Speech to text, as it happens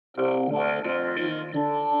The weather in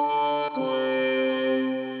Brooklyn.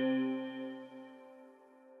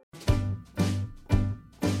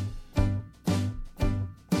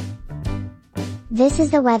 This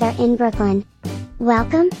is the weather in Brooklyn.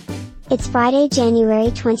 Welcome! It's Friday,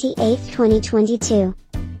 January 28, 2022.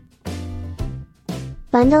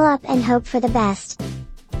 Bundle up and hope for the best.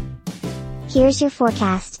 Here's your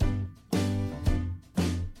forecast.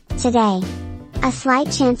 Today, a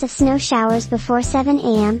slight chance of snow showers before 7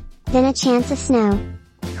 a.m., then a chance of snow.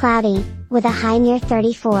 Cloudy, with a high near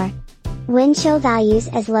 34. Wind chill values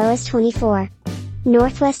as low as 24.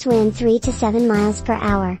 Northwest wind 3 to 7 miles per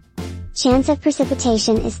hour. Chance of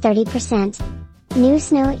precipitation is 30%. New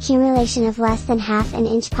snow accumulation of less than half an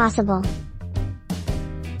inch possible.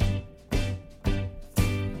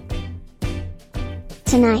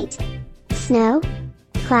 Tonight. Snow?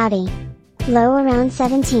 Cloudy. Low around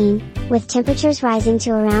 17, with temperatures rising to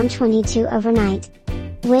around 22 overnight.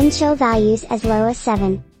 Wind chill values as low as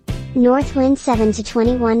 7. North wind 7 to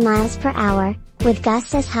 21 miles per hour, with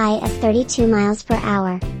gusts as high as 32 miles per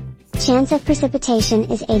hour. Chance of precipitation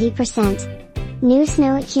is 80%. New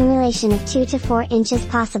snow accumulation of 2 to 4 inches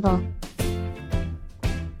possible.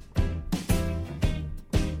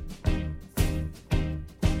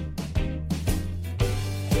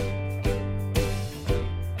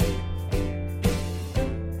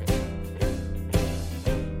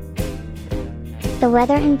 The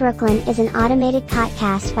Weather in Brooklyn is an automated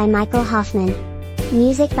podcast by Michael Hoffman.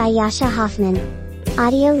 Music by Yasha Hoffman.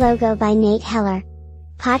 Audio logo by Nate Heller.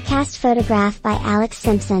 Podcast photograph by Alex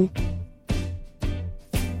Simpson.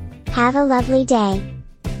 Have a lovely day.